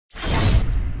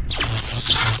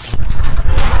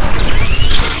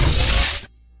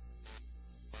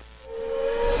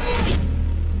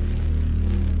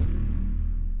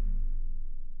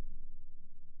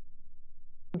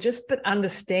but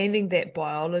understanding that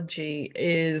biology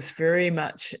is very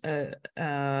much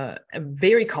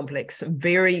very complex,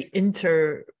 very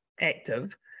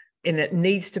interactive, and it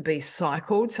needs to be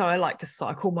cycled. So I like to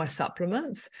cycle my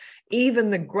supplements, even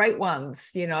the great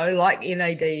ones, like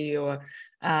NAD or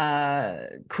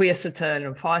quercetin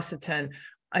or fisetin.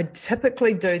 I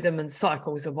typically do them in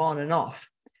cycles of on and off.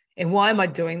 And why am I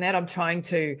doing that? I'm trying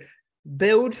to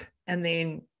build and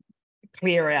then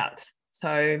clear out.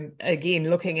 So again,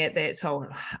 looking at that, so,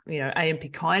 AMP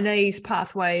kinase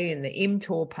pathway and the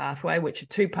mTOR pathway, which are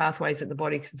two pathways that the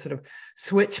body can sort of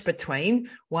switch between.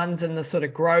 One's in the sort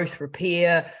of growth,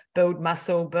 repair, build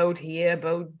muscle, build hair,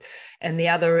 and the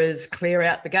other is clear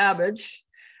out the garbage.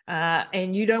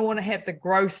 And you don't want to have the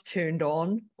growth turned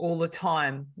on all the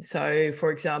time. So,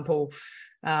 for example,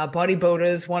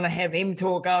 bodybuilders want to have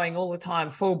mTOR going all the time,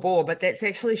 full bore, but that's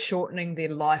actually shortening their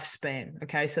lifespan.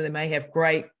 Okay, so they may have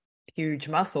great, huge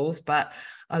muscles, but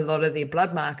a lot of their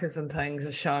blood markers and things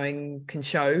can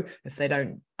show, if they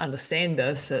don't understand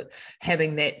this, that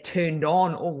having that turned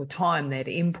on all the time, that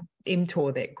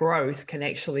mTOR, that growth, can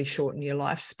actually shorten your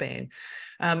lifespan.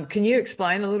 Can you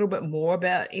explain a little bit more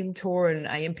about mTOR and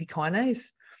AMP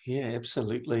kinase? Yeah,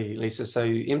 absolutely, Lisa. So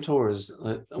mTOR is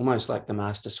almost like the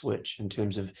master switch in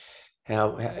terms of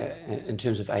in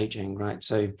terms of aging, right?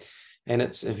 So, and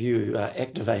it's, if you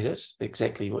activate it,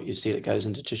 exactly what you said, it goes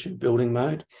into tissue building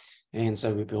mode. And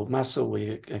so we build muscle,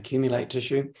 we accumulate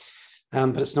tissue,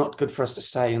 but it's not good for us to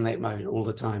stay in that mode all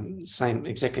the time.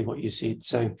 Exactly what you said.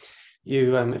 So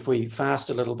if we fast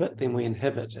a little bit, then we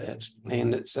inhibit it.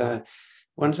 And it's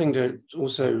one thing to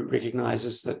also recognize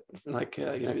is that,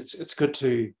 it's good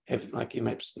to have,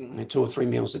 maybe 2 or 3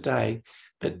 meals a day,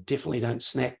 but definitely don't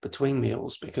snack between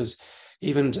meals, because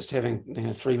even just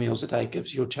having 3 meals a day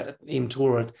gives your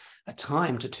mTOR a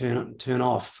time to turn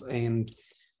off, and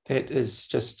that is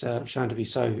just shown to be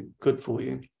so good for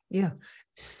you. Yeah.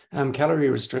 Calorie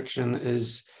restriction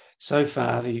is so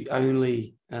far the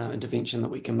only intervention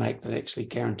that we can make that actually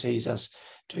guarantees us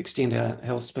to extend our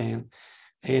health span.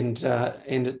 And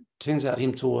it turns out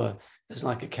mTOR is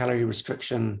like a calorie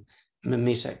restriction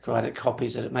mimetic, right? It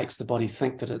copies it. It makes the body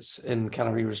think that it's in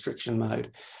calorie restriction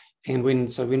mode. And when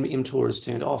mTOR is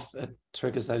turned off, it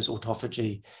triggers those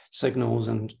autophagy signals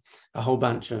and a whole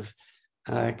bunch of,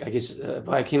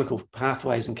 biochemical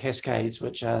pathways and cascades,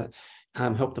 which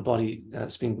help the body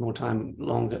spend more time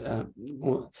longer,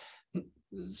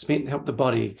 help the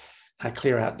body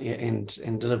clear out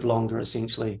and live longer,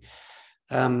 essentially.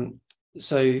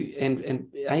 So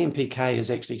AMPK is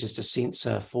actually just a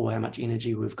sensor for how much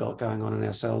energy we've got going on in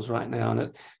our cells right now,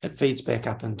 and it feeds back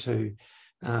up into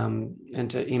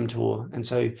mTOR. And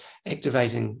so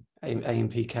activating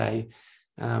AMPK,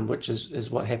 which is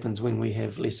what happens when we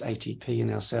have less ATP in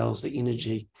our cells, the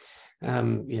energy,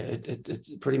 it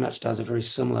pretty much does a very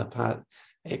similar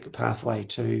pathway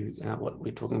to what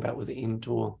we're talking about with the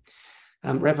mTOR.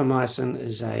 Rapamycin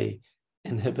is a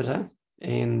inhibitor,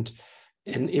 and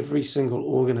in every single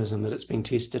organism that it's been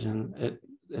tested in,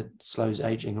 it slows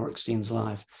aging or extends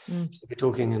life. So we're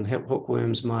talking in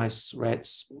hookworms, mice,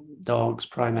 rats, dogs,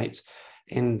 primates,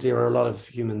 and there are a lot of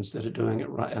humans that are doing it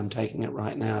right, taking it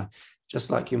right now, just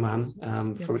like your mum,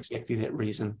 for exactly that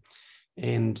reason.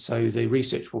 And so the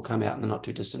research will come out in the not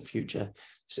too distant future,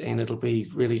 and it'll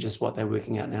be really just what they're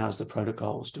working out now is the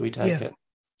protocols. Do we take it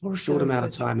for a short amount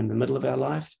of time in the middle of our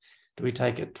life? Do we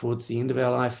take it towards the end of our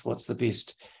life? What's the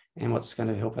best and what's going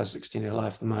to help us extend our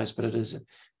life the most? But it is an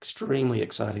extremely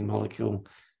exciting molecule,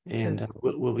 and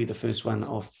will be the first one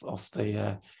off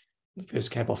the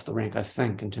first cab off the rank, I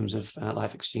think, in terms of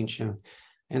life extension.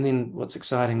 And then what's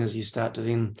exciting is you start to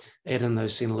then add in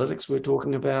those senolytics we're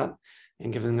talking about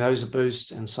and giving those a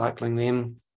boost and cycling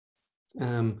them.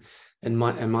 In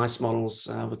mice models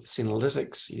with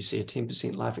senolytics, you see a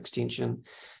 10% life extension.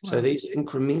 Wow. So these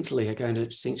incrementally are going to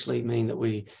essentially mean that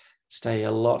we stay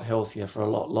a lot healthier for a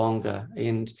lot longer.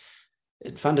 And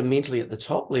fundamentally at the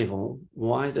top level,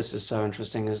 why this is so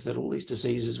interesting is that all these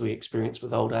diseases we experience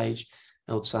with old age,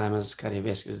 Alzheimer's,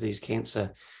 cardiovascular disease,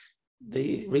 cancer,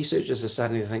 the researchers are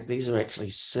starting to think these are actually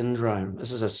syndrome.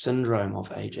 This is a syndrome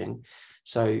of aging.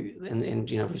 So, and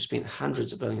we've spent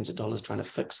hundreds of billions of dollars trying to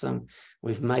fix them.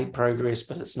 We've made progress,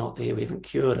 but it's not there. We haven't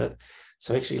cured it.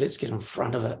 So actually, let's get in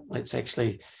front of it. Let's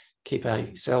actually keep our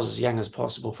cells as young as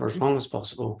possible for as long as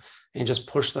possible and just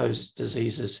push those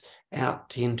diseases out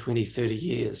 10, 20, 30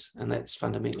 years. And that's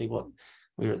fundamentally what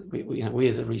where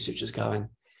the research is going.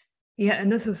 Yeah,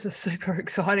 and this is just super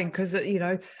exciting because,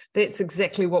 that's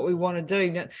exactly what we want to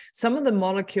do. Now, some of the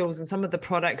molecules and some of the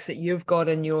products that you've got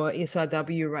in your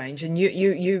SRW range, and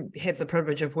you have the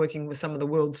privilege of working with some of the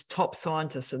world's top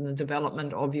scientists in the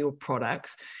development of your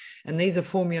products. And these are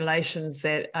formulations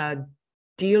that are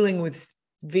dealing with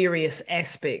various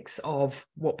aspects of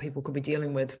what people could be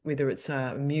dealing with, whether it's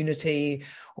immunity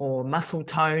or muscle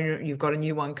tone. You've got a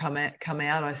new one come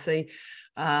out, I see.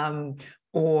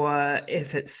 Or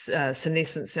if it's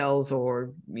senescent cells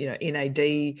or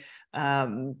NAD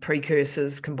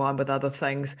precursors combined with other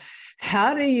things.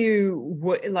 How do you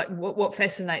what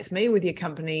fascinates me with your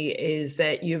company is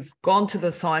that you've gone to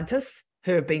the scientists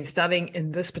who have been studying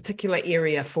in this particular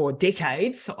area for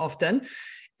decades often,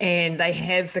 and they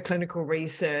have the clinical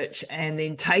research, and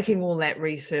then taking all that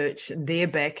research and their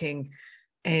backing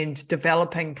and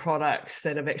developing products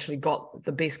that have actually got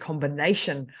the best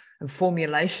combination and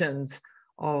formulations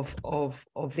of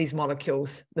these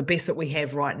molecules, the best that we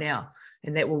have right now,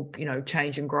 and that will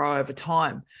change and grow over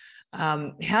time.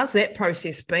 How's that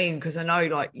process been? Because I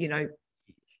know,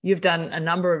 you've done a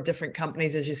number of different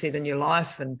companies, as you said, in your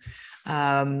life, and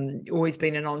always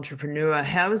been an entrepreneur.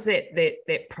 How has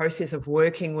that process of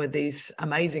working with these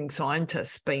amazing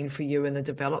scientists been for you in the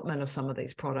development of some of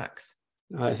these products?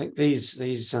 I think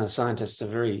these scientists are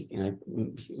very,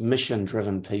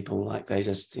 mission-driven people. Like they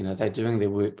just, they're doing their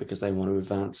work because they want to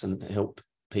advance and help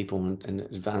people and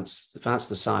advance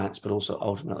the science, but also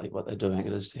ultimately what they're doing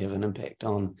is to have an impact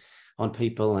on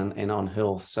people and on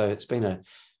health. So it's been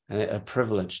a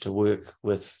privilege to work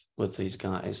with these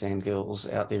guys and girls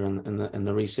out there in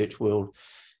the research world.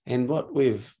 And what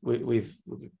we've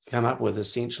come up with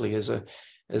essentially is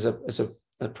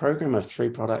a program of 3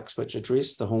 products which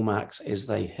address the hallmarks as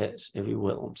they hit, if you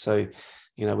will. So,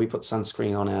 we put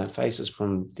sunscreen on our faces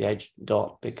from the age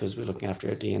dot because we're looking after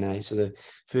our DNA. So the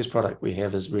first product we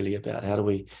have is really about how do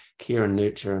we care and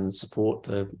nurture and support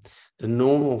the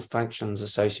normal functions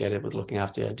associated with looking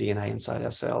after our DNA inside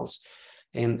our cells.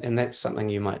 And that's something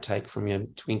you might take from your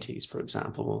 20s, for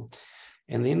example.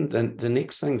 And then the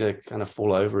next thing to kind of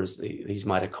fall over is these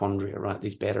mitochondria, right?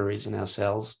 These batteries in our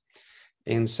cells.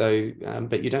 And so,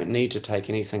 but you don't need to take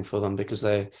anything for them because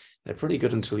they're pretty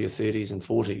good until your 30s and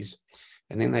 40s.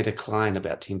 And then they decline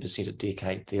about 10% a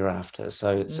decade thereafter.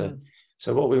 So it's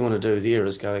so what we want to do there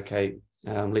is go, okay,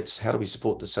 how do we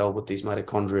support the cell with these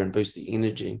mitochondria and boost the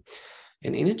energy?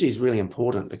 And energy is really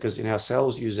important because our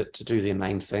cells use it to do their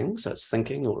main thing. So it's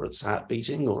thinking, or it's heart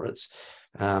beating, or it's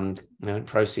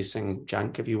processing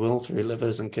junk, if you will, through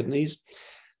livers and kidneys.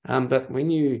 But when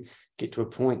you get to a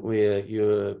point where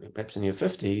you're perhaps in your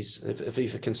 50s, if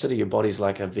you consider your body's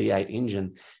like a V8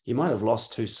 engine, you might have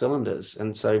lost 2 cylinders.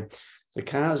 And so the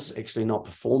car's actually not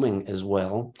performing as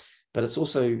well, but it's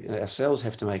also, our cells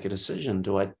have to make a decision.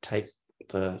 Do I take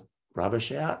the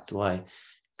rubbish out? Do I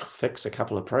fix a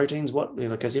couple of proteins?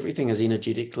 Because everything is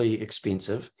energetically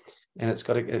expensive, and it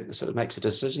sort of makes a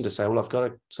decision to say, well, I've got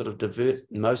to sort of divert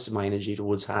most of my energy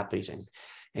towards heart beating.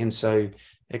 And so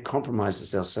it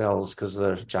compromises our cells because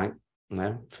the junk,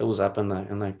 fills up in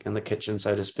the kitchen,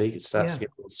 so to speak. It starts to get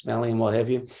smelly and what have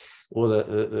you, or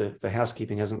the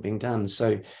housekeeping hasn't been done.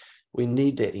 So we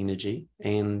need that energy,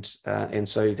 and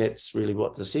so that's really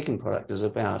what the second product is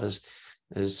about, is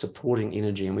supporting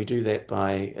energy, and we do that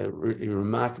by a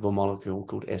remarkable molecule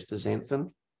called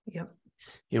astaxanthin. Yep,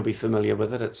 you'll be familiar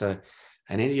with it. It's an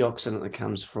antioxidant that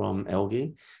comes from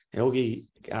algae. Algae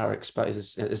are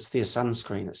exposed; it's their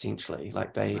sunscreen essentially.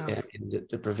 Like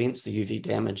it prevents the UV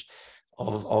damage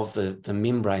of the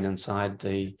membrane inside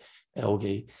the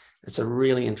algae. It's a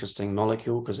really interesting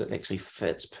molecule because it actually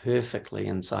fits perfectly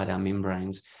inside our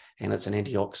membranes, and it's an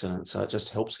antioxidant. So it just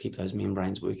helps keep those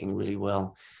membranes working really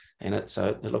well. And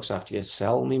it looks after your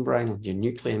cell membrane, your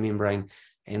nuclear membrane,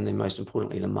 and then most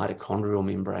importantly, the mitochondrial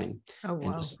membrane. Oh,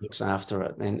 wow. And just looks after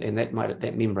it. And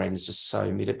that membrane is just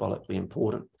so metabolically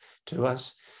important to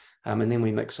us. And then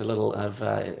we mix a little of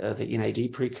the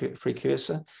NAD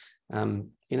precursor.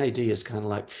 NAD is kind of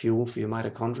like fuel for your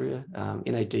mitochondria.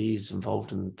 NAD is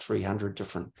involved in 300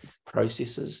 different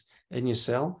processes in your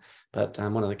cell, but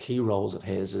one of the key roles it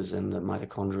has is in the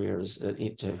mitochondria is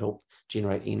to help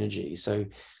generate energy. So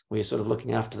we're sort of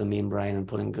looking after the membrane and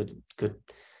putting good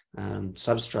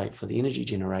substrate for the energy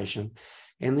generation.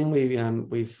 And then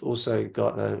we've also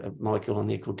got a molecule on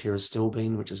there called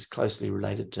pterostilbene, which is closely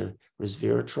related to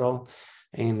resveratrol.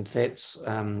 And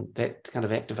that kind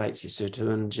of activates your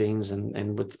sirtuin genes,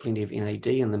 and with plenty of NAD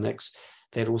in the mix,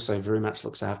 that also very much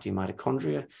looks after your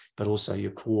mitochondria, but also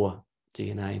your core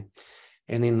DNA.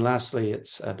 And then lastly,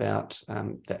 it's about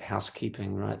that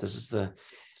housekeeping, right? This is the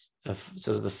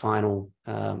sort of the final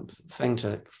thing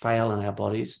to fail in our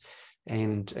bodies.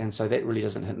 And so that really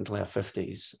doesn't hit until our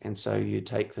 50s. And so you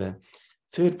take the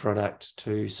third product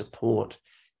to support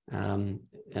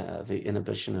the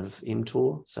inhibition of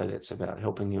mTOR. So that's about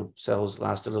helping your cells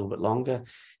last a little bit longer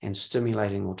and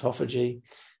stimulating autophagy.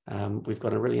 We've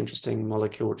got a really interesting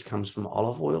molecule which comes from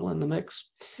olive oil in the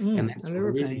mix, and that's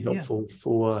really helpful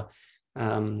for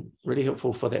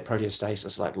that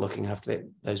proteostasis, like looking after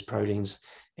those proteins,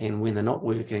 and when they're not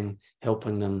working,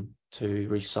 helping them to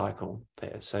recycle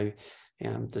there. So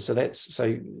that's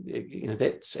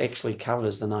actually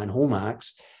covers the 9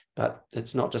 hallmarks, but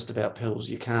it's not just about pills.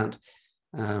 You can't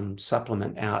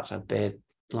supplement out a bad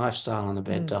lifestyle and a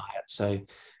bad diet. So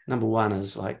number one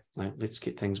is like let's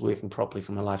get things working properly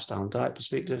from a lifestyle and diet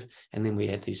perspective, and then we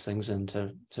add these things in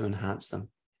to enhance them.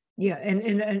 Yeah,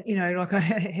 and you know, like I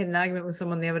had an argument with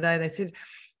someone the other day. They said,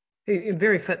 a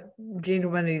very fit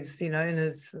gentleman, he's, you know, in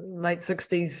his late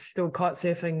 60s, still kite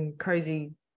surfing,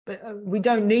 crazy, but we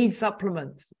don't need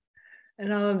supplements.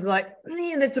 And I was like,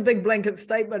 yeah, that's a big blanket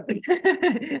statement.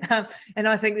 And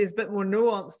I think there's a bit more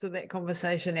nuance to that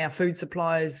conversation. Our food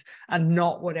supplies are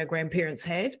not what our grandparents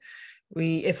had.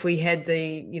 If we had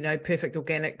the, you know, perfect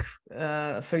organic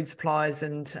food supplies,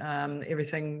 and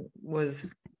everything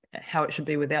was how it should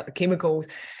be without the chemicals.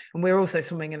 And we're also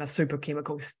swimming in a super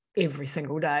chemicals every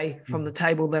single day, from the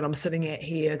table that I'm sitting at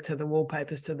here to the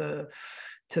wallpapers to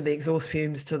the exhaust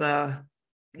fumes to the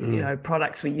you know,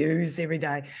 products we use every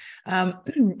day.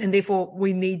 And therefore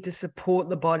we need to support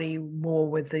the body more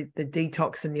with the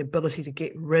detox and the ability to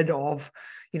get rid of,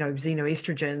 you know,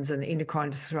 xenoestrogens and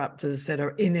endocrine disruptors that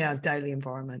are in our daily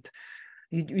environment.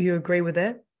 You agree with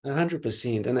that?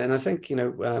 100%. And I think, you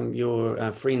know,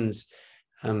 your friend's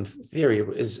theory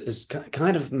is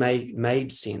kind of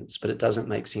made sense, but it doesn't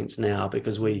make sense now,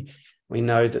 because we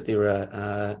know that there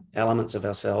are elements of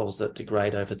ourselves that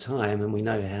degrade over time, and we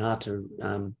know how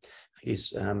to,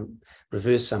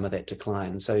 reverse some of that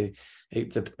decline. So,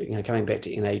 coming back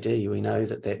to NAD, we know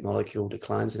that molecule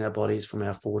declines in our bodies from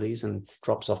our 40s and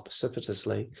drops off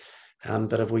precipitously.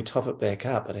 But if we top it back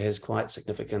up, it has quite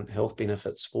significant health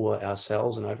benefits for our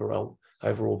cells and overall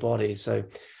body. So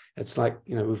it's like,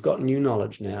 you know, we've got new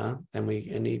knowledge now, and we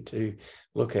need to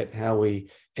look at how we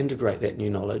integrate that new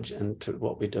knowledge into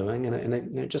what we're doing.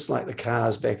 And just like the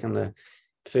cars back in the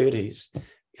 30s,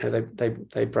 you know,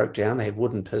 they broke down. They had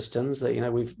wooden pistons. That, you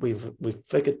know, we've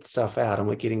figured stuff out, and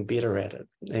we're getting better at it.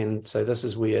 And so this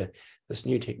is where this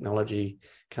new technology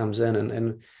comes in.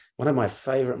 And one of my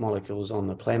favorite molecules on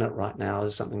the planet right now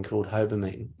is something called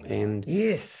hobamine. And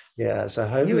yes, yeah, so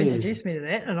hobamine, you introduced me to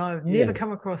that, and I've never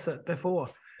come across it before.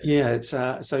 Yeah, it's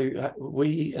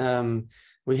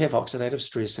we have oxidative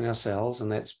stress in our cells,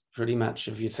 and that's pretty much,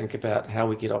 if you think about how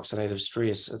we get oxidative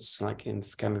stress, it's like, in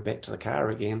coming back to the car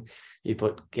again, you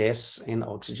put gas and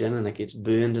oxygen, and it gets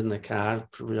burned in the car,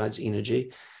 provides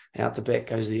energy. Out the back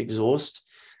goes the exhaust.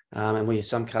 And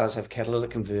some cars have catalytic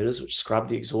converters which scrub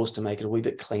the exhaust to make it a wee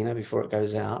bit cleaner before it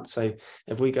goes out. So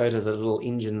if we go to the little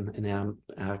engine in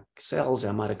our cells,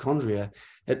 our mitochondria,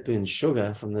 it burns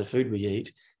sugar from the food we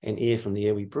eat and air from the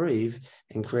air we breathe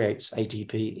and creates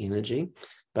ATP energy.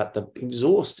 But the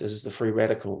exhaust is the free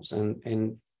radicals. And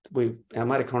our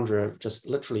mitochondria just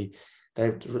literally,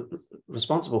 they're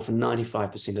responsible for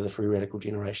 95% of the free radical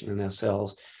generation in our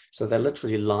cells. So they're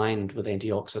literally lined with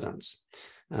antioxidants.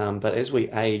 But as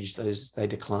we age, they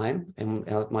decline, and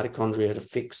our mitochondria, it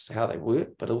affects how they work,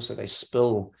 but also they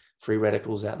spill free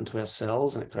radicals out into our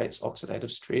cells, and it creates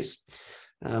oxidative stress.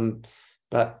 And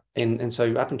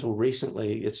so up until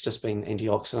recently, it's just been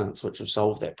antioxidants which have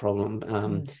solved that problem.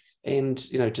 And,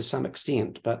 you know, to some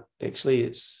extent, but actually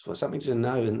it's something to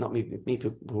know, and not many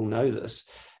people will know this,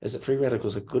 is that free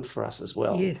radicals are good for us as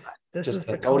well. Yes, this just is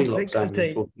the Goldilocks zone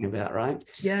complexity we're talking about, right?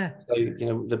 Yeah. So, you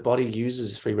know, the body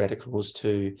uses free radicals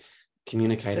to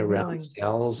communicate around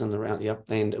cells and around,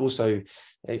 and also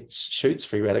it shoots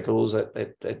free radicals at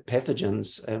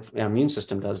pathogens. Our immune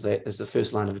system does that as the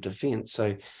first line of defense.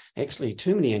 So actually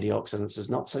too many antioxidants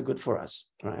is not so good for us,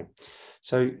 right?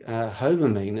 So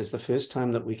hobamine is the first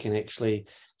time that we can actually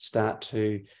start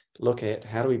to look at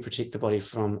how do we protect the body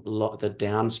from the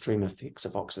downstream effects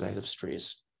of oxidative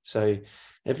stress. So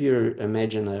if you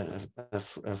imagine a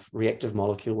reactive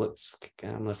molecule that's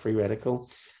a free radical,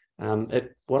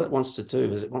 what it wants to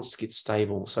do is it wants to get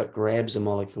stable. So it grabs a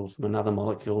molecule from another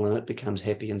molecule and it becomes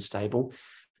happy and stable.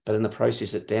 But in the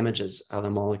process, it damages other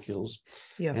molecules.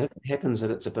 Yeah. And if it happens that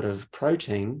it's a bit of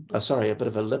protein, a bit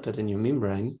of a lipid in your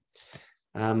membrane,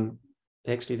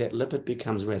 actually that lipid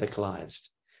becomes radicalized.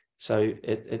 So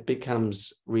it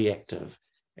becomes reactive.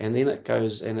 and then it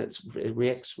goes and it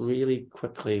reacts really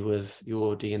quickly with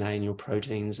your DNA and your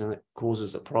proteins, and it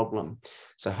causes a problem.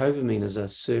 So dopamine is a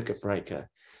circuit breaker.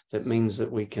 That means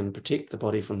that we can protect the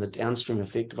body from the downstream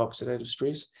effect of oxidative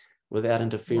stress without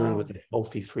interfering with the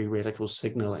healthy free radical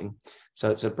signaling.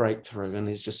 So it's a breakthrough, and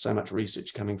there's just so much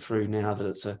research coming through now that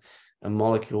it's a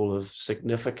molecule of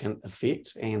significant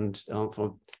effect and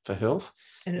for health.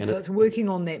 So it's working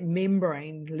on that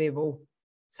membrane level.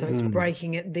 So it's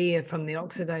breaking it there from the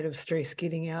oxidative stress,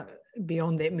 getting out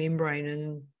beyond that membrane.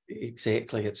 And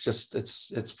exactly,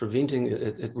 it's preventing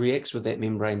it reacts with that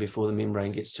membrane before the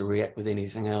membrane gets to react with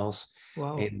anything else.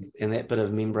 Wow. And that bit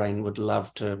of membrane would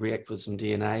love to react with some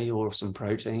DNA or some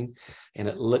protein, and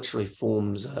it literally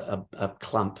forms a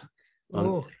clump.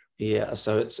 Yeah,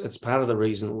 so it's part of the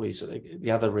reason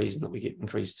the other reason that we get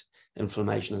increased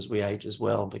inflammation as we age as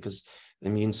well, because the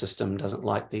immune system doesn't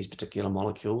like these particular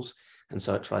molecules, and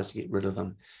so it tries to get rid of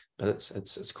them. But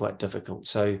it's quite difficult.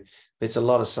 So there's a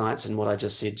lot of science in what I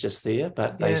just said just there.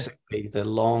 But basically, the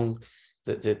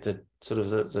sort of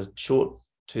the short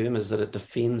term is that it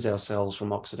defends our cells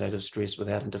from oxidative stress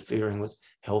without interfering with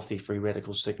healthy free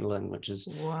radical signaling, which is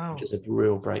a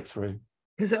real breakthrough.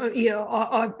 Because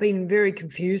I've been very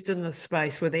confused in this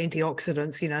space with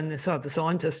antioxidants, and so have the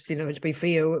scientists, to be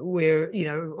fair, where,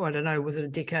 I don't know, was it a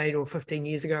decade or 15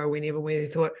 years ago or whenever, where they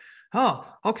thought,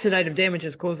 oxidative damage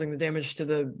is causing the damage to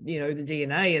the, the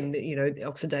DNA and, the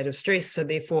oxidative stress. So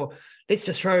therefore, let's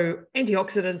just throw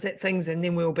antioxidants at things and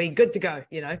then we'll be good to go,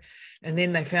 And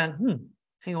then they found,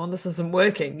 hang on, this isn't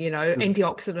working.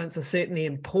 Antioxidants are certainly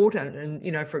important.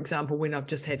 And, for example, when I've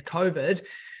just had COVID,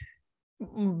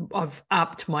 I've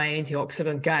upped my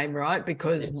antioxidant game, right?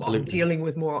 Because I'm dealing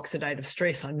with more oxidative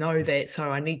stress. I know that, so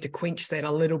I need to quench that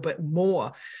a little bit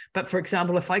more. But for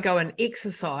example, if I go and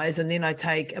exercise and then I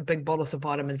take a big bolus of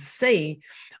vitamin C,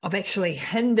 I've actually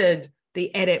hindered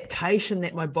the adaptation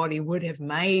that my body would have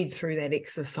made through that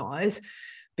exercise,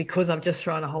 because I've just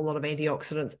thrown a whole lot of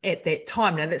antioxidants at that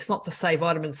time. Now, that's not to say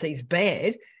vitamin C is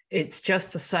bad. It's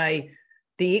just to say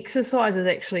the exercise is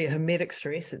actually a hormetic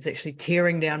stress. It's actually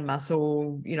tearing down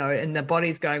muscle, and the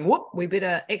body's going, whoop, we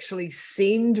better actually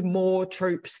send more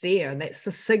troops there. And that's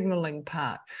the signaling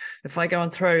part. If I go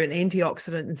and throw an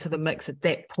antioxidant into the mix at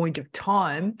that point of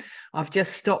time, I've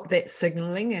just stopped that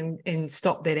signaling and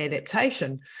stopped that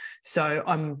adaptation. So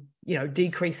I'm,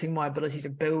 decreasing my ability to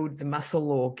build the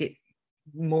muscle or get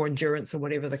more endurance or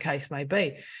whatever the case may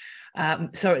be.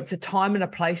 So it's a time and a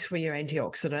place for your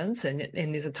antioxidants,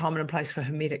 and there's a time and a place for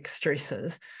hormetic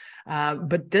stresses.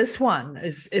 But this one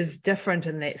is different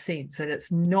in that sense, that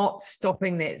it's not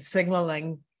stopping that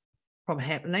signaling from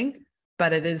happening,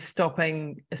 but it is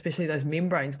stopping, especially those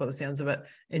membranes, by the sounds of it,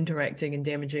 interacting and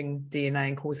damaging DNA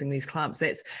and causing these clumps.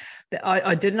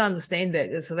 I didn't understand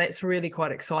that, so that's really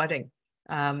quite exciting.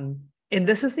 And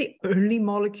this is the only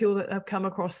molecule that I've come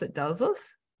across that does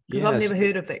this. Because I've never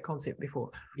heard of that concept before.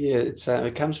 Yeah,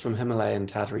 it comes from Himalayan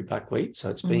Tartary buckwheat. So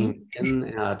it's been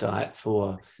in our diet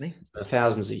for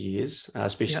thousands of years,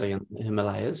 especially in the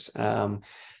Himalayas. And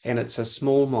it's a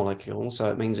small molecule, so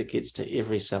it means it gets to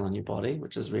every cell in your body,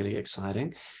 which is really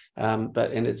exciting. And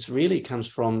it's really comes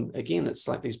from, again, it's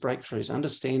like these breakthroughs,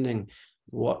 understanding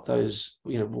what those,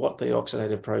 what the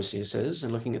oxidative process is,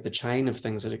 and looking at the chain of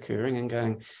things that are occurring and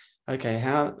going, okay,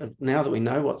 now that we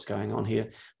know what's going on here,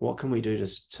 what can we do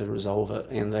to resolve it?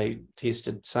 And they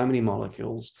tested so many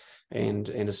molecules and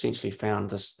essentially found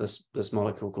this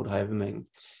molecule called dopamine.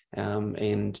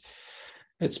 And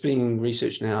it's being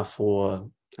researched now for,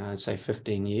 I'd say,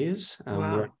 15 years.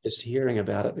 We're just hearing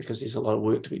about it because there's a lot of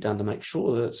work to be done to make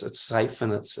sure that it's safe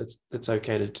and it's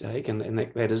okay to take, and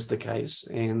that is the case.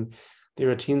 And there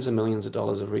are tens of millions of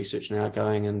dollars of research now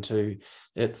going into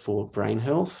it for brain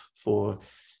health, for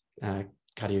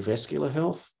cardiovascular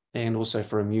health, and also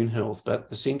for immune health. But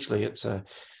essentially, it's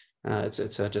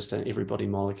just an everybody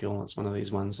molecule. It's one of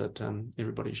these ones that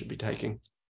everybody should be taking.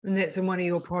 And that's in one of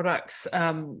your products,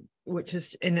 which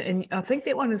is, and I think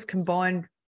that one is combined.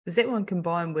 Is that one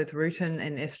combined with rutin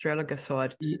and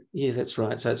astragaloside? Yeah, that's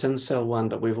right. So it's in cell one,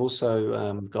 but we've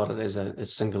also got it as a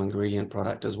single ingredient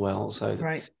product as well. So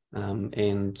right.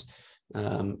 And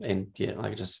yeah,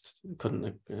 I just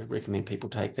couldn't recommend people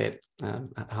take that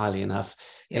highly enough,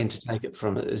 and to take it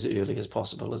from as early as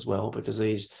possible as well, because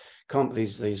these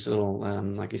little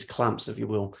like these clumps, if you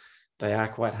will, they are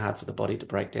quite hard for the body to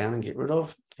break down and get rid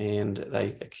of, and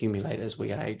they accumulate as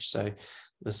we age. So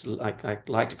this, I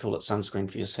like to call it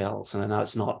sunscreen for your cells, and I know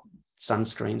it's not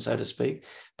sunscreen, so to speak,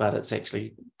 but it's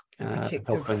actually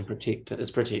helping protect.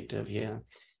 It's protective, yeah.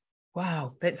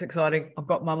 Wow, that's exciting. I've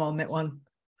got mum on that one.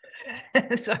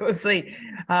 So we'll see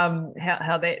how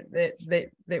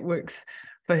that works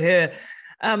for her.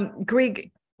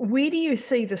 Greg, where do you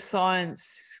see the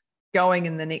science going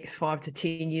in the next 5 to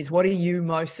 10 years? What are you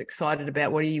most excited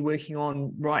about? What are you working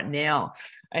on right now?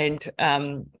 And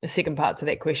the second part to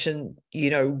that question,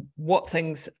 what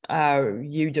things are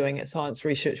you doing at Science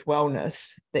Research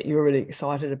Wellness that you're really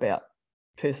excited about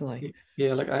personally?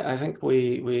 Yeah, look, I think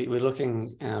we're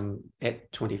looking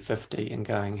at 2050 and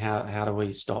going, how do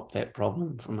we stop that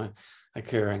problem from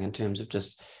occurring in terms of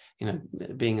just,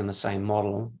 being in the same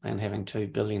model and having 2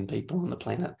 billion people on the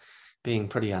planet being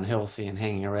pretty unhealthy and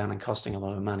hanging around and costing a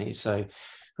lot of money. So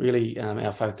really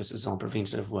our focus is on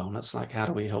preventative wellness, like how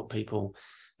do we help people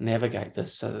navigate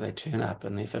this so that they turn up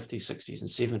in their 50s, 60s and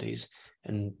 70s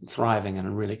and thriving and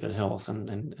in really good health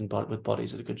and with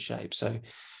bodies in a good shape. So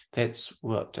that's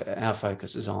what our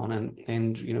focus is on.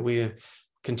 And we're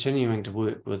continuing to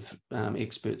work with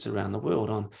experts around the world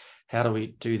on how do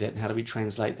we do that and how do we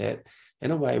translate that in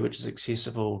a way which is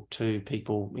accessible to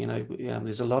people.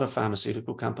 There's a lot of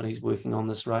pharmaceutical companies working on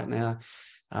this right now.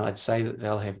 I'd say that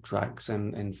they'll have drugs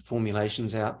and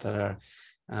formulations out that are,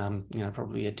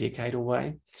 probably a decade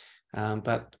away.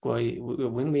 But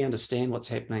when we understand what's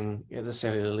happening at the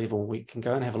cellular level, we can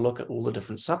go and have a look at all the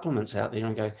different supplements out there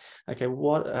and go, okay,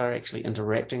 what are actually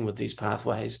interacting with these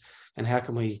pathways, and how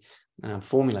can we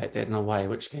formulate that in a way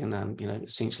which can,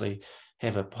 essentially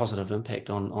have a positive impact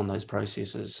on those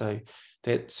processes. So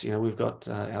that's, we've got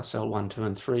our cell 1, 2,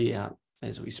 and 3 out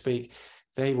as we speak.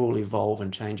 They will evolve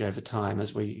and change over time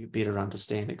as we better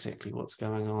understand exactly what's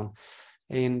going on.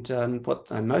 And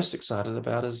what I'm most excited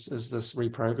about is this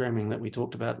reprogramming that we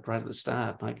talked about right at the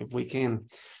start. Like if we can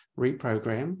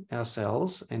reprogram our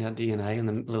cells and our DNA and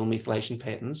the little methylation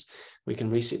patterns, we can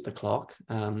reset the clock.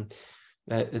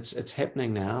 It's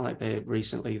happening now. Like they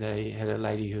had a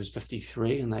lady who was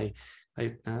 53 and they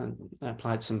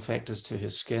applied some factors to her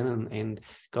skin and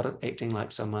got it acting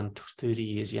like someone 30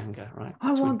 years younger, right?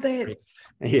 I want that.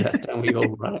 Yeah, don't we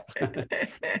all, right?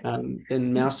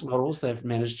 In mouse models, they've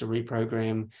managed to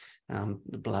reprogram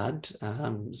the blood,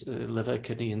 liver,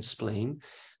 kidney, and spleen.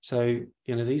 So,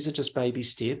 these are just baby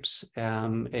steps,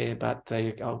 but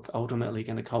they are ultimately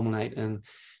going to culminate in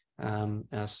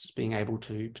us being able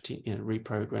to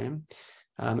reprogram.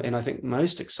 And I think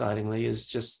most excitingly is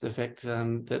just the fact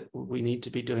that we need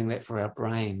to be doing that for our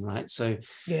brain, right? So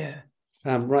yeah.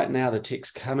 Right now, the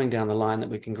tech's coming down the line that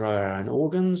we can grow our own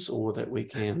organs or that we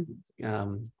can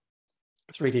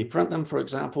 3D print them, for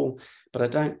example.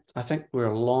 But I think we're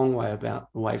a long way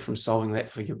away from solving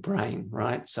that for your brain,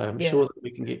 right? So I'm sure that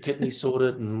we can get kidneys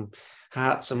sorted and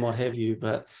hearts and what have you.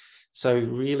 But so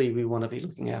really, we want to be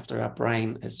looking after our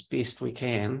brain as best we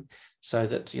can, so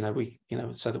that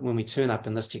so that when we turn up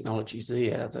and this technology's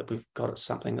there, that we've got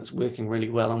something that's working really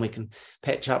well and we can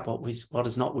patch up what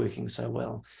is not working so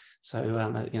well.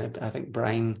 So I think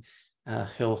brain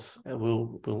health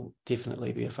will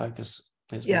definitely be a focus.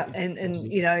 As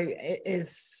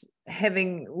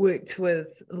having worked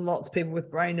with lots of people with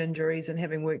brain injuries and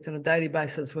having worked on a daily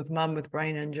basis with mum with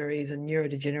brain injuries and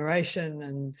neurodegeneration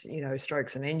and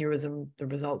strokes and aneurysm, the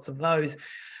results of those,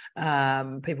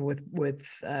 people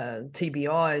with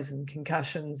TBIs and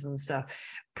concussions and stuff,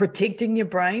 protecting your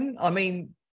brain. I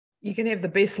mean, you can have the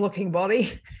best looking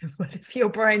body, but if your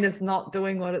brain is not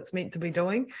doing what it's meant to be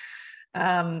doing,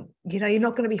 you're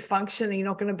not going to be functioning, you're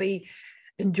not going to be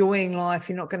enjoying life,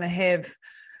 you're not going to have,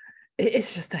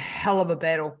 it's just a hell of a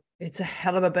battle. It's a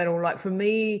hell of a battle. Like for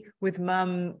me with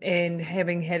mum and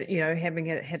having had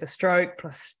a stroke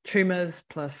plus tumors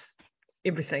plus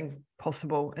everything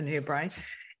possible in her brain,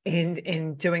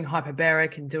 and doing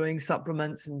hyperbaric and doing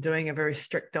supplements and doing a very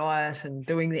strict diet and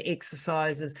doing the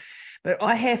exercises. But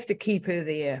I have to keep her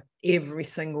there every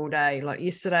single day. Like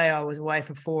yesterday, I was away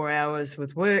for 4 hours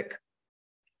with work.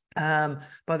 By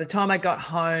the time I got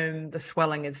home, the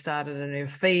swelling had started in her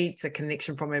feet. The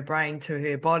connection from her brain to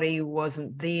her body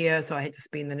wasn't there. So I had to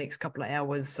spend the next couple of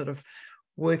hours sort of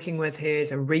working with her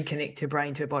to reconnect her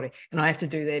brain to her body. And I have to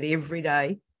do that every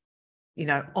day,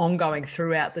 ongoing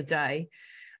throughout the day.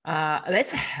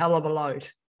 That's a hell of a load,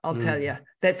 I'll tell you.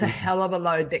 That's a hell of a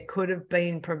load that could have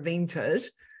been prevented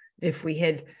if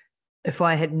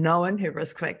I had known her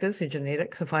risk factors, her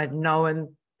genetics, if I had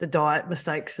known the diet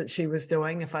mistakes that she was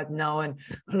doing, if I'd known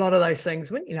a lot of those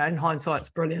things. When, in hindsight, it's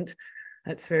brilliant.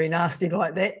 It's very nasty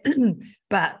like that.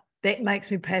 But that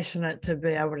makes me passionate to be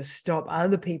able to stop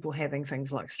other people having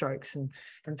things like strokes and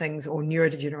things, or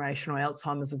neurodegeneration or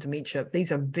Alzheimer's or dementia.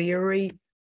 These are very,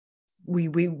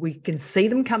 we can see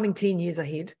them coming 10 years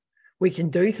ahead. We can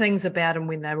do things about them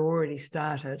when they've already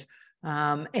started.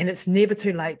 And it's never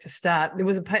too late to start. There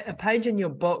was a page in your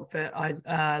book that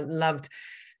I loved,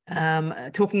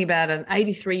 talking about an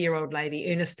 83-year-old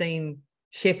lady, Ernestine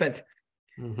shepherd.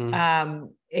 Mm-hmm.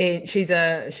 And she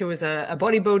was a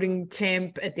bodybuilding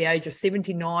champ at the age of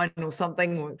 79 or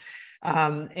something,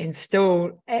 and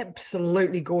still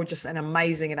absolutely gorgeous and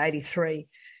amazing at 83.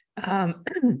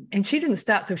 And she didn't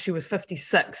start till she was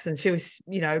 56, and she was,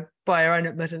 by her own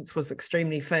admittance, was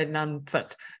extremely fit and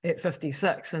unfit at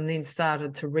 56, and then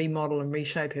started to remodel and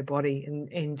reshape her body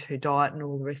and her diet and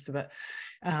all the rest of it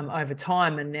over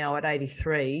time. And now at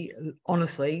 83,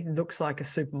 honestly, looks like a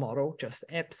supermodel, just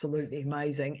absolutely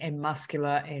amazing and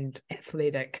muscular and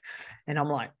athletic. And I'm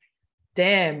like,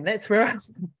 damn, that's where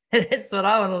that's what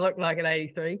I want to look like at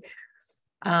 83.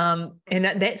 And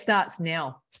that starts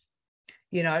now.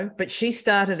 But she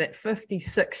started at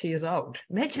 56 years old.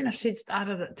 Imagine if she'd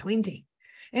started at 20.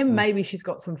 And maybe she's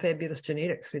got some fabulous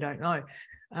genetics. We don't know.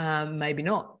 Maybe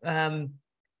not.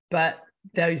 But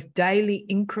those daily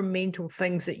incremental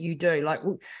things that you do, like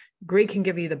Greg can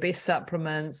give you the best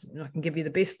supplements, I can give you the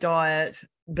best diet.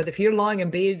 But if you're lying in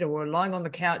bed or lying on the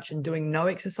couch and doing no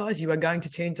exercise, you are going to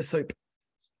turn to soup.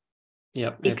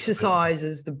 Yep. Exercise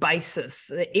is the basis.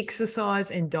 The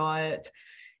exercise and diet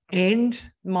and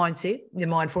mindset, the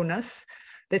mindfulness,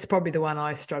 that's probably the one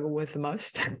I struggle with the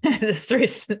most. The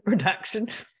stress reduction.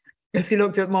 If you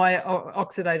looked at my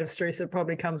oxidative stress, it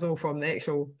probably comes all from the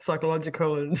actual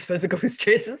psychological and physical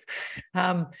stresses.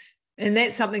 And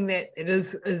that's something that it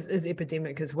is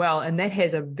epidemic as well. And that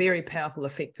has a very powerful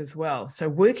effect as well. So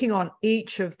working on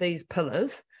each of these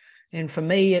pillars, and for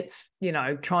me, it's,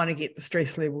 trying to get the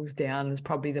stress levels down is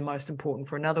probably the most important.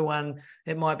 For another one,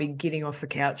 it might be getting off the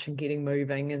couch and getting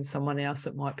moving, and someone else,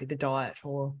 it might be the diet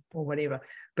or whatever.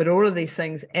 But all of these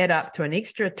things add up to an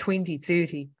extra 20,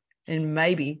 30, and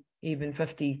maybe even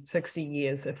 50, 60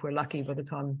 years if we're lucky by the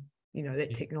time,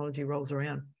 that technology rolls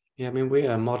around. Yeah, I mean, we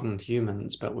are modern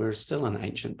humans, but we're still in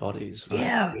ancient bodies, right?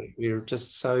 Yeah. We're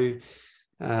just so,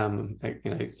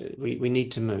 we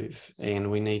need to move,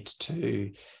 and we need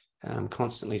to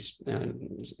constantly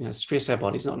stress our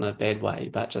bodies, not in a bad way,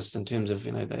 but just in terms of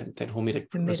that hormetic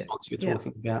response you're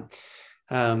talking about.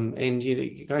 And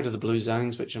you go to the blue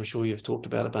zones, which I'm sure you've talked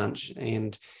about a bunch,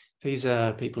 and these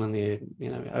are people in there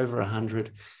over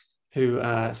 100 who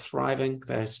are thriving.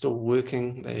 They're still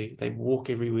working. They walk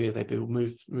everywhere. They build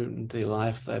movement into their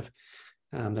life.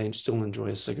 They still enjoy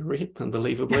a cigarette,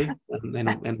 unbelievably,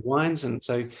 and wines. And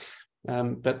so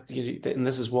but and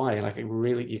this is why, like,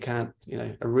 you can't,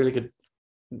 a really good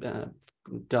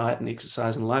diet and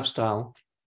exercise and lifestyle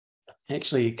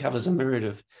actually covers a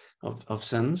myriad of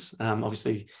sins.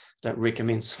 Obviously, don't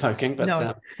recommend smoking, but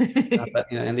no.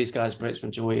 But and these guys perhaps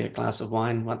enjoy a glass of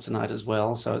wine once a night as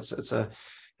well. So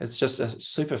it's just a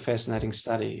super fascinating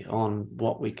study on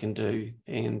what we can do,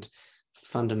 and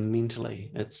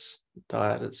fundamentally, it's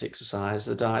diet, it's exercise.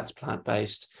 The diet's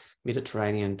plant-based,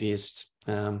 Mediterranean based.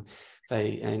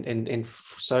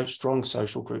 So strong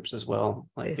social groups as well.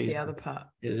 Like that's the other part.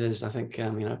 It is, I think,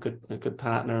 a good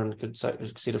partner and a good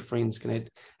set of friends can add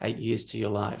 8 years to your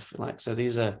life. Like, so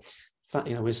these are,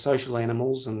 we're social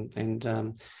animals,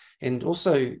 and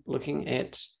also looking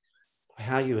at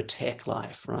how you attack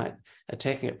life, right?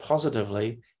 Attacking it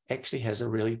positively actually has a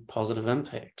really positive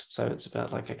impact. So it's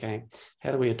about like, okay,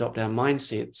 how do we adopt our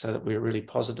mindset so that we're really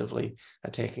positively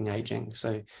attacking aging?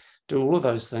 So do all of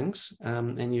those things,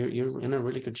 and you're in a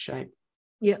really good shape.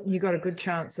 Yeah, you got a good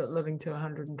chance at living to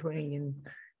 120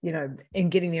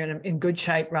 and getting there in good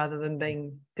shape rather than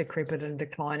being decrepit and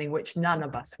declining, which none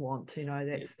of us want.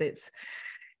 That's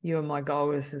you and my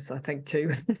goal is I think,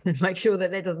 to make sure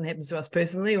that doesn't happen to us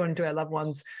personally or to our loved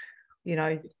ones.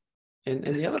 And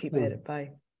the other keep thing, that at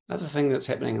bay. Another thing that's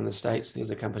happening in the States, there's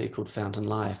a company called Fountain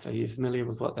Life. Are you familiar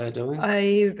with what they're doing?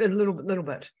 A little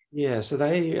bit. Yeah, so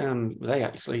they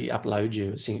actually upload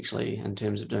you essentially in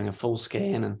terms of doing a full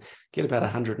scan and get about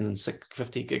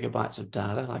 150 gigabytes of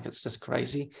data. Like, it's just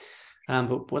crazy.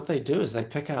 But what they do is they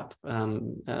pick up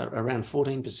around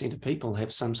 14% of people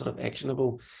have some sort of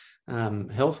actionable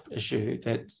health issue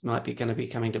that might be going to be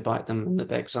coming to bite them in the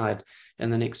backside in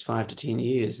the next 5 to 10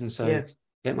 years. And so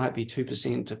that might be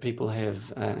 2% of people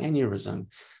have an aneurysm,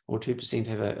 or 2%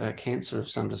 have a cancer of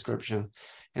some description.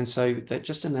 And so that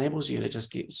just enables you to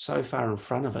just get so far in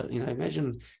front of it.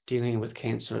 Imagine dealing with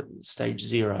cancer at stage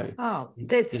 0. Oh,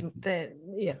 that's that.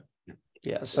 Yeah.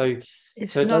 Yeah. So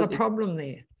it's not a problem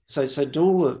there. So do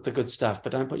all of the good stuff,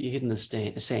 but don't put your head in the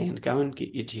sand. Go and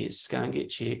get your tests. Go and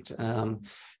get checked.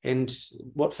 And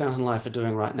what Fountain Life are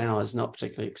doing right now is not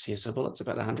particularly accessible. It's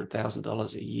about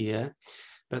 $100,000 a year,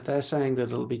 but they're saying that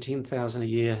it'll be $10,000 a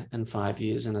year in 5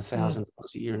 years and $1,000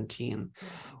 a year in 10.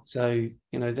 Wow. So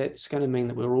that's going to mean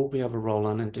that we'll all be able to roll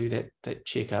in and do that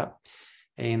checkup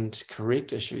and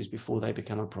correct issues before they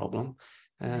become a problem.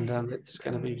 And it's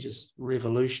going to be just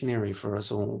revolutionary for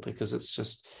us all, because it's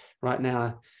just right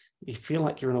now, you feel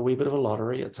like you're in a wee bit of a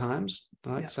lottery at times.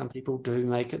 Right? Some people do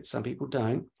make it, some people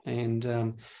don't. And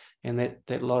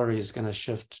that lottery is going to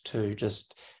shift to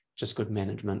just good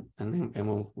management. And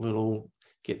we'll all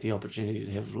get the opportunity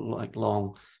to have like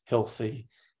long, healthy,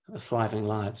 thriving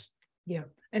lives. Yeah.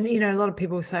 And, you know, a lot of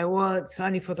people say, well, it's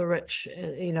only for the rich,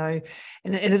 you know,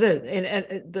 and it is.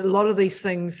 And a lot of these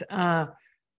things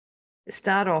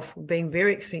start off being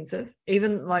very expensive.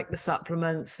 Even like the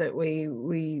supplements that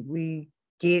we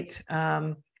get,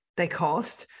 they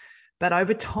cost. But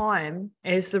over time,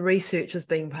 as the research is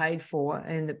being paid for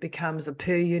and it becomes a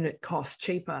per unit cost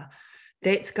cheaper,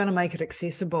 that's going to make it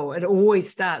accessible. It always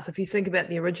starts. If you think about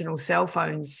the original cell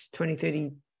phones 20,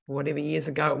 30, whatever years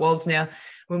ago it was now,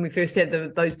 when we first had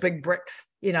those big bricks,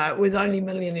 you know, it was only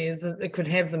millionaires that could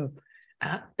have them.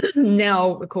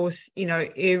 Now, of course, you know,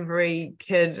 every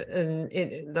kid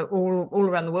all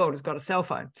around the world has got a cell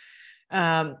phone,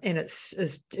 and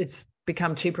it's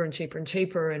become cheaper and cheaper and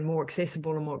cheaper and more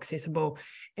accessible and more accessible.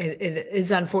 It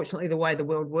is unfortunately the way the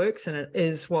world works, and it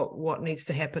is what needs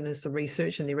to happen is the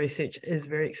research, and the research is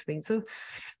very expensive,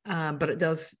 but it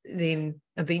does then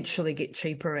eventually get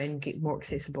cheaper and get more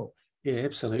accessible. Yeah,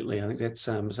 absolutely. I think that's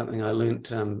something I learned,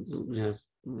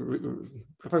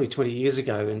 probably 20 years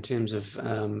ago, in terms of,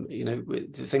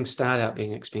 things start out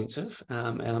being expensive,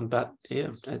 but yeah,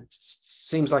 it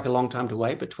seems like a long time to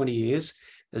wait, but 20 years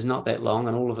is not that long,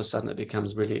 and all of a sudden it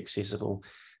becomes really accessible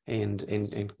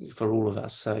and for all of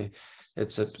us. So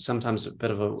it's sometimes a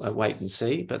bit of a wait and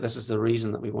see, but this is the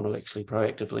reason that we want to actually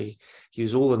proactively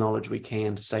use all the knowledge we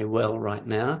can to stay well right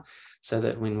now, so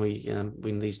that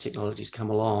when these technologies come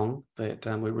along, that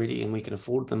we're ready and we can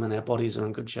afford them and our bodies are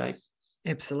in good shape.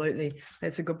 Absolutely.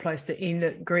 That's a good place to end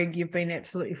it. Greg, you've been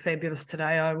absolutely fabulous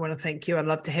today. I want to thank you. I'd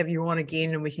love to have you on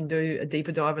again, and we can do a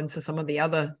deeper dive into some of the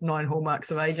other 9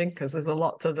 hallmarks of aging, because there's a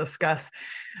lot to discuss.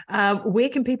 Where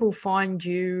can people find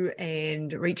you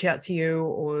and reach out to you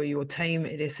or your team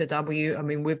at SOW? I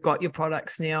mean, we've got your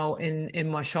products now in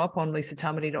my shop on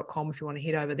lisatamati.com if you want to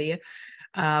head over there.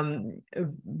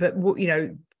 But, you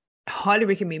know, highly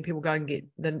recommend people go and get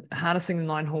the Harnessing the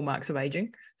 9 Hallmarks of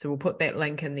Aging. So we'll put that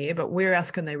link in there. But where else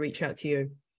can they reach out to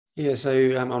you? Yeah,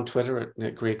 so on Twitter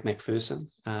at Greg Macpherson,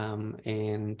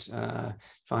 and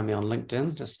find me on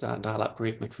LinkedIn. Just dial up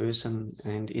Greg Macpherson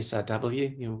and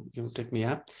SRW. You'll dig me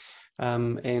up.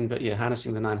 But yeah,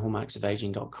 harnessing the 9 hallmarks of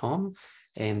aging.com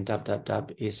and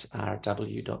www.srw.co,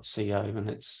 and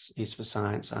it's S for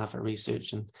science, R for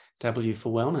research, and W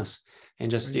for wellness. And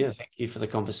just thank you for the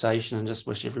conversation, and just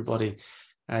wish everybody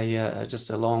just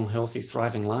a long, healthy,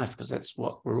 thriving life, because that's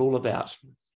what we're all about.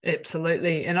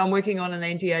 Absolutely. And I'm working on an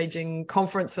anti-aging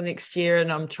conference for next year,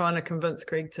 and I'm trying to convince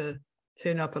Greg to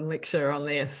turn up and lecture on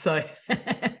there. So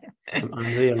I'm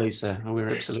there, Lisa. We're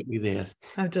absolutely there.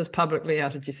 I've just publicly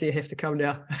outed you, so you have to come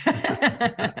down.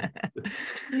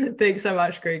 Thanks so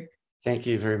much, Greg. Thank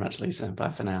you very much, Lisa.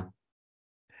 Bye for now.